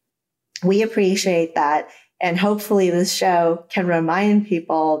 we appreciate that. And hopefully this show can remind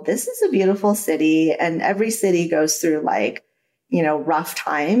people this is a beautiful city, and every city goes through like, rough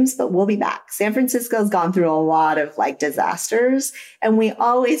times, but we'll be back. San Francisco's gone through a lot of like disasters, and we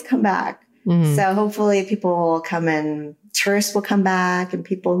always come back. So hopefully people will come and tourists will come back, and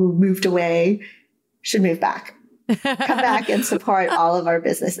people who moved away should move back. Come back and support all of our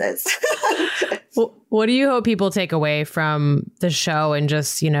businesses. What do you hope people take away from the show and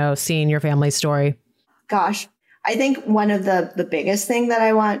just, seeing your family's story? Gosh, I think one of the biggest thing that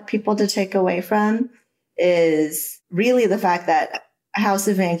I want people to take away from is really the fact that House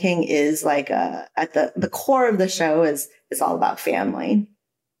of Van King is like at the core of the show is all about family,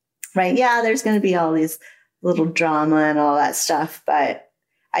 right? Yeah, there's going to be all these little drama and all that stuff, but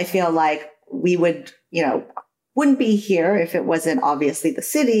I feel like we would, wouldn't be here if it wasn't obviously the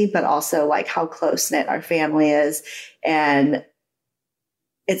city, but also like how close knit our family is. And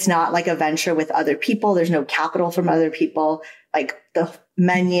it's not like a venture with other people. There's no capital from other people. Like the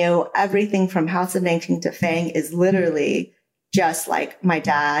menu, everything from House of Van King to Fang is literally just like my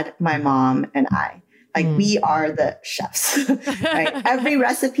dad, my mom, and I. Like we are the chefs, right? Every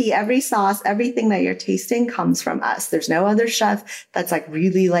recipe, every sauce, everything that you're tasting comes from us. There's no other chef that's like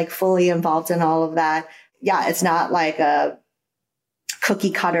really like fully involved in all of that. Yeah, it's not like a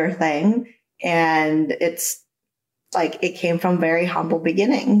cookie cutter thing. And it's like, it came from very humble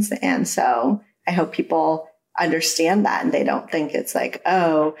beginnings. And so I hope people understand that, and they don't think it's like,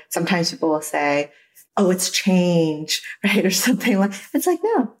 oh, sometimes people will say, oh, it's change, right? Or something like, it's like,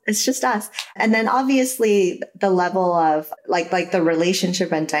 no, it's just us. And then obviously the level of like the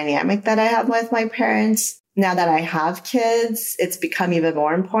relationship and dynamic that I have with my parents. Now that I have kids, it's become even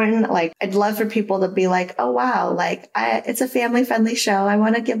more important. Like, I'd love for people to be like, oh, wow, like it's a family friendly show. I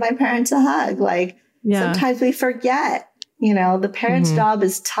want to give my parents a hug. Like sometimes we forget, the parents' job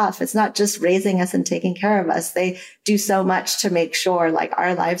is tough. It's not just raising us and taking care of us. They do so much to make sure like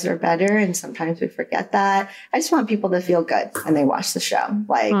our lives are better. And sometimes we forget that. I just want people to feel good when they watch the show.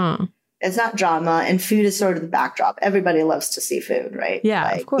 Like it's not drama, and food is sort of the backdrop. Everybody loves to see food, right? Yeah,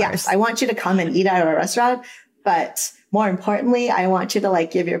 like, of course. Yes, I want you to come and eat at a restaurant, but more importantly, I want you to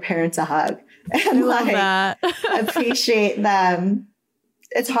like give your parents a hug and love like that. appreciate them.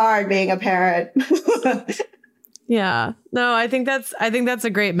 It's hard being a parent. Yeah. No, I think that's a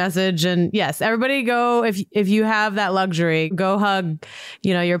great message. And yes, everybody go, if you have that luxury, go hug,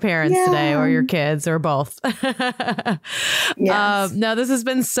 your parents today, or your kids, or both. Yes. No, this has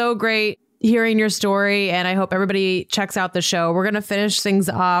been so great hearing your story, and I hope everybody checks out the show. We're going to finish things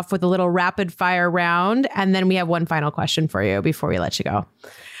off with a little rapid fire round, and then we have one final question for you before we let you go.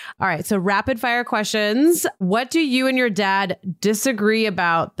 All right. So rapid fire questions. What do you and your dad disagree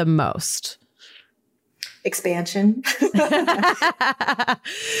about the most? Expansion.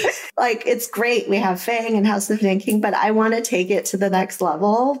 Like, it's great. We have Fang and House of Van King, but I want to take it to the next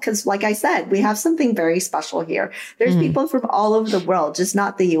level. Cause like I said, we have something very special here. There's people from all over the world, just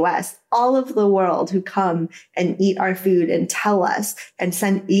not the US, all over the world who come and eat our food and tell us and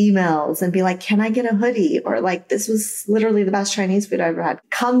send emails and be like, can I get a hoodie? Or like, this was literally the best Chinese food I ever had.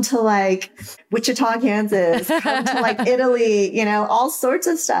 Come to like Wichita, Kansas, come to like Italy, you know, all sorts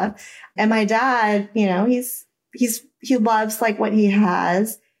of stuff. And my dad, you know, he loves like what he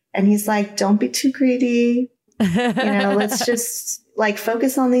has. And he's like, don't be too greedy. You know, let's just like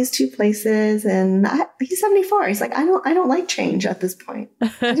focus on these two places. And he's 74. He's like, I don't like change at this point.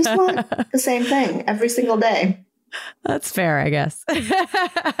 I just want the same thing every single day. That's fair, I guess. Yeah,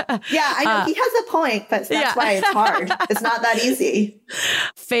 I know he has a point, but that's why it's hard. It's not that easy.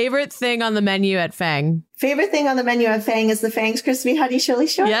 Favorite thing on the menu at Fang? Favorite thing on the menu at Fang is the Fang's Crispy Honey Chili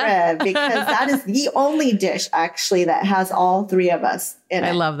Shortbread, because that is the only dish actually that has all three of us in it.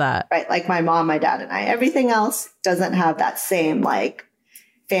 I love that. Right, like my mom, my dad, and I. Everything else doesn't have that same like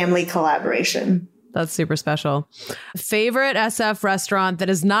family collaboration. That's super special. Favorite SF restaurant that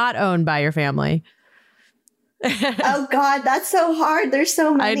is not owned by your family? Oh God, that's so hard. There's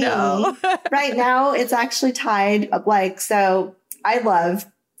so many. I know. Right now, it's actually tied up so I love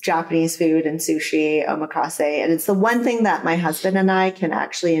Japanese food and sushi, omakase. And it's the one thing that my husband and I can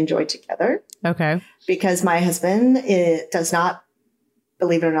actually enjoy together. Okay. Because my husband does not,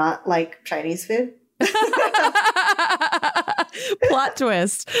 believe it or not, like Chinese food. Plot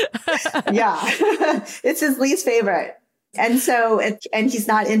twist. Yeah. It's his least favorite. And so, and he's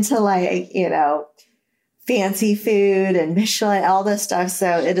not into like, you know, fancy food and Michelin, all this stuff.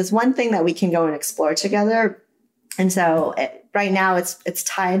 So it is one thing that we can go and explore together. And so right now it's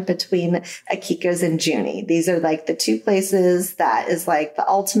tied between Akiko's and Junie. These are like the two places that is like the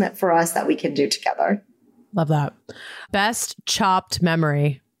ultimate for us that we can do together. Love that. Best chopped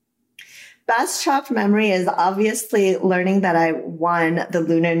memory. Best chopped memory is obviously learning that I won the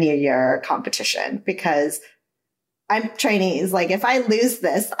Lunar New Year competition, because I'm Chinese. Like if I lose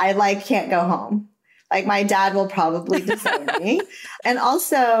this, I like can't go home. Like my dad will probably disown me. And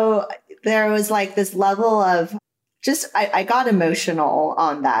also there was like this level of just, I got emotional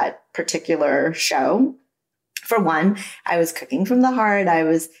on that particular show. For one, I was cooking from the heart. I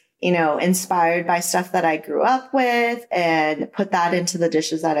was, you know, inspired by stuff that I grew up with and put that into the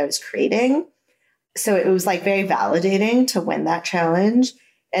dishes that I was creating. So it was like very validating to win that challenge.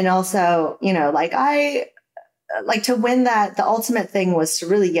 And also, you know, like to win that, the ultimate thing was to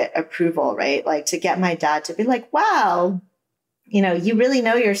really get approval, right? Like to get my dad to be like, wow, you know, you really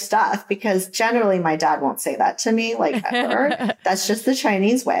know your stuff, because generally my dad won't say that to me, like ever. That's just the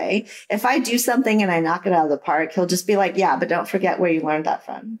Chinese way. If I do something and I knock it out of the park, he'll just be like, yeah, but don't forget where you learned that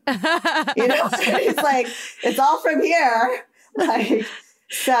from. You know, it's like, it's all from here. Like,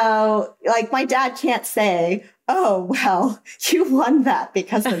 so like my dad can't say, oh, well, you won that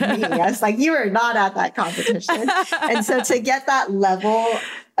because of me. I was like, you were not at that competition. And so to get that level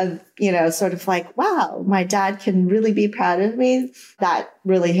of, you know, sort of like, wow, my dad can really be proud of me, that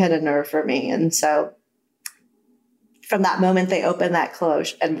really hit a nerve for me. And so from that moment, they opened that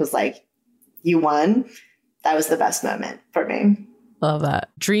cloche and was like, you won. That was the best moment for me. Love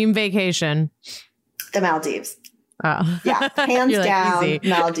that. Dream vacation. The Maldives. Oh. Yeah, hands down, easy.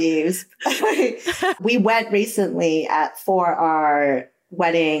 Maldives. We went recently for our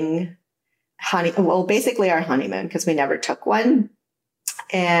wedding basically our honeymoon, because we never took one.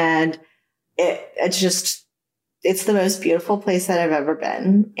 And it's the most beautiful place that I've ever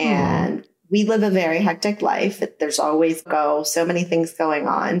been. And we live a very hectic life. There's always so many things going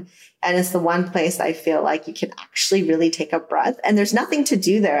on. And it's the one place I feel like you can actually really take a breath. And there's nothing to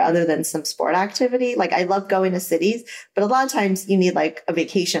do there other than some sport activity. Like I love going to cities, but a lot of times you need like a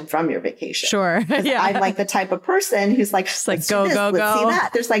vacation from your vacation. Sure. Yeah. I'm like the type of person who's like, just like go. Let's see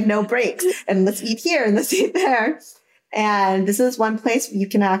that. There's like no breaks, and let's eat here and let's eat there. And this is one place you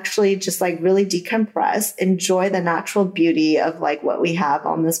can actually just like really decompress, enjoy the natural beauty of like what we have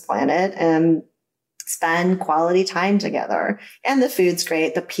on this planet, and spend quality time together. And the food's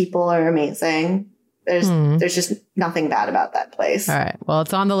great. The people are amazing. There's just nothing bad about that place. All right. Well,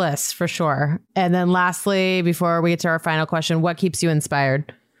 it's on the list for sure. And then lastly, before we get to our final question, what keeps you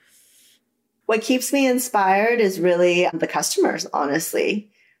inspired? What keeps me inspired is really the customers,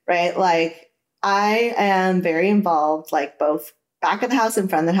 honestly, right? Like I am very involved, like both back of the house and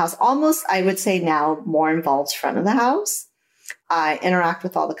front of the house. Almost, I would say now more involved front of the house. I interact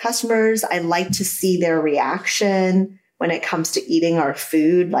with all the customers. I like to see their reaction when it comes to eating our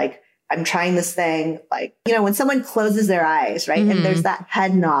food. Like I'm trying this thing, like, you know, when someone closes their eyes, right? And there's that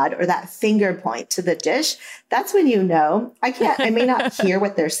head nod or that finger point to the dish, that's when you know, I may not hear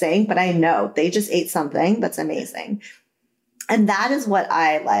what they're saying, but I know they just ate something that's amazing. And that is what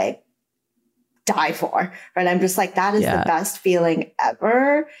I like die for, right? I'm just like, that is the best feeling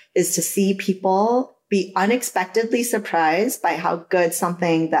ever, is to see people be unexpectedly surprised by how good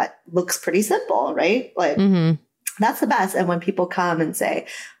something that looks pretty simple, right? Like that's the best. And when people come and say,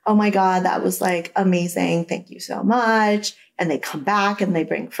 oh my God, that was like amazing. Thank you so much. And they come back and they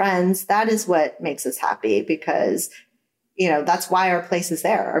bring friends. That is what makes us happy, because, you know, that's why our place is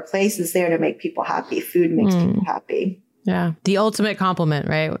there. Our place is there to make people happy. Food makes people happy. Yeah. The ultimate compliment,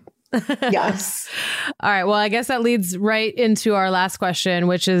 right? Yes. All right. Well, I guess that leads right into our last question,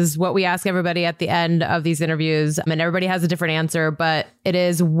 which is what we ask everybody at the end of these interviews. And everybody has a different answer, but it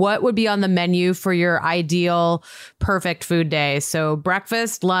is, what would be on the menu for your ideal perfect food day? So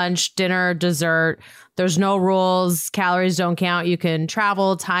breakfast, lunch, dinner, dessert. There's no rules. Calories don't count. You can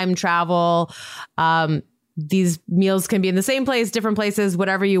travel, time travel. These meals can be in the same place, different places,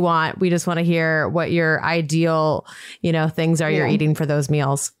 whatever you want. We just want to hear what your ideal, you know, things are you're eating for those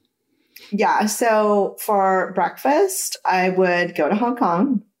meals. Yeah. So for breakfast, I would go to Hong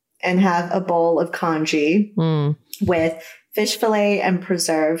Kong and have a bowl of congee with fish fillet and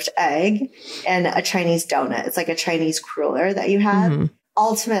preserved egg and a Chinese donut. It's like a Chinese cruller that you have.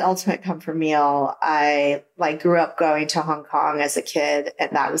 Ultimate comfort meal. I like grew up going to Hong Kong as a kid,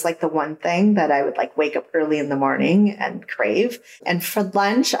 and that was like the one thing that I would like wake up early in the morning and crave. And for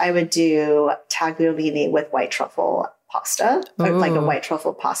lunch, I would do tagliolini with white truffle pasta, like a white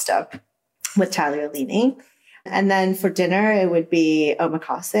truffle pasta with tagliolini. And then for dinner, it would be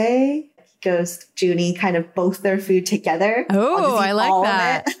omakase. Goes Junie, kind of both their food together. Oh, I like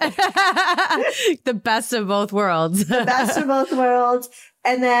that. The best of both worlds. The best of both worlds.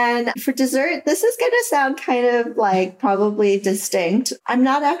 And then for dessert, this is going to sound kind of like probably distinct. I'm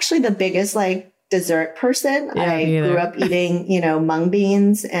not actually the biggest like dessert person. I grew up eating, you know, mung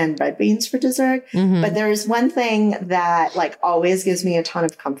beans and red beans for dessert. But there's one thing that like always gives me a ton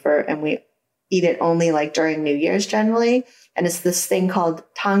of comfort, and we eat it only like during New Year's generally. And it's this thing called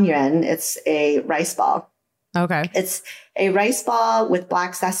tangyuan. It's a rice ball. Okay. It's a rice ball with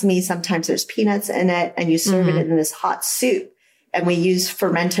black sesame. Sometimes there's peanuts in it, and you serve it in this hot soup. And we use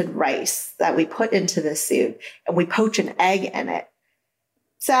fermented rice that we put into the soup, and we poach an egg in it.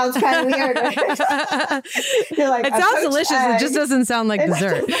 Sounds kind of weird. Right? You're like, it sounds delicious. Egg. It just doesn't sound like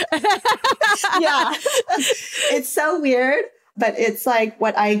dessert. Yeah. It's so weird. But it's like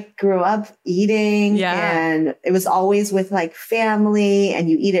what I grew up eating. Yeah. And it was always with like family, and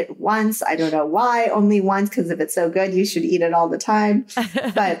you eat it once. I don't know why, only once, because if it's so good, you should eat it all the time.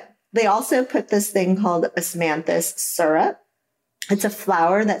 But they also put this thing called osmanthus syrup. It's a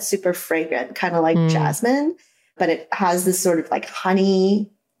flower that's super fragrant, kind of like jasmine, but it has this sort of like honey,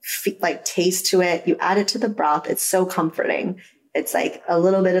 like taste to it. You add it to the broth. It's so comforting. It's like a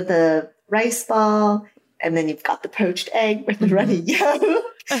little bit of the rice ball, and then you've got the poached egg with the runny yolk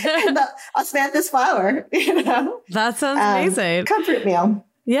and the osmanthus flower, you know? That sounds amazing. Comfort meal.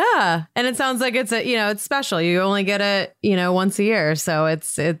 Yeah. And it sounds like it's it's special. You only get it, once a year. So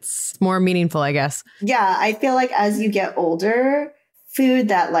it's more meaningful, I guess. Yeah. I feel like as you get older, food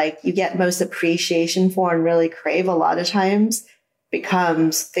that like you get most appreciation for and really crave a lot of times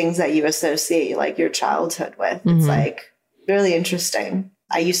becomes things that you associate like your childhood with. It's like really interesting.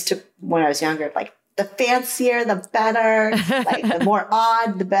 I used to, when I was younger, like, the fancier, the better, like the more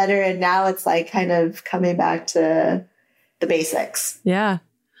odd, the better. And now it's like kind of coming back to the basics. Yeah.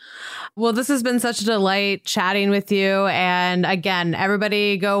 Well, this has been such a delight chatting with you. And again,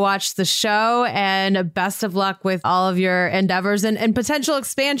 everybody go watch the show, and best of luck with all of your endeavors and potential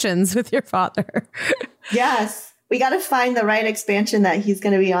expansions with your father. Yes. We got to find the right expansion that he's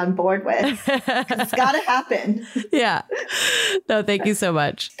going to be on board with. It's got to happen. Yeah. No, thank you so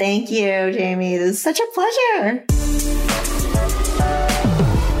much. Thank you, Jamie. This is such a pleasure.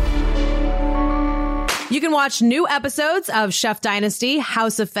 You can watch new episodes of Chef Dynasty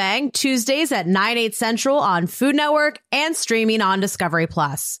House of Fang Tuesdays at 9/8 Central on Food Network and streaming on Discovery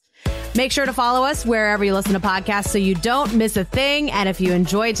Plus. Make sure to follow us wherever you listen to podcasts so you don't miss a thing. And if you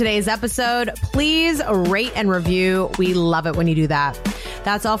enjoyed today's episode, please rate and review. We love it when you do that.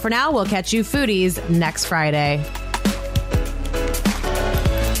 That's all for now. We'll catch you foodies next Friday.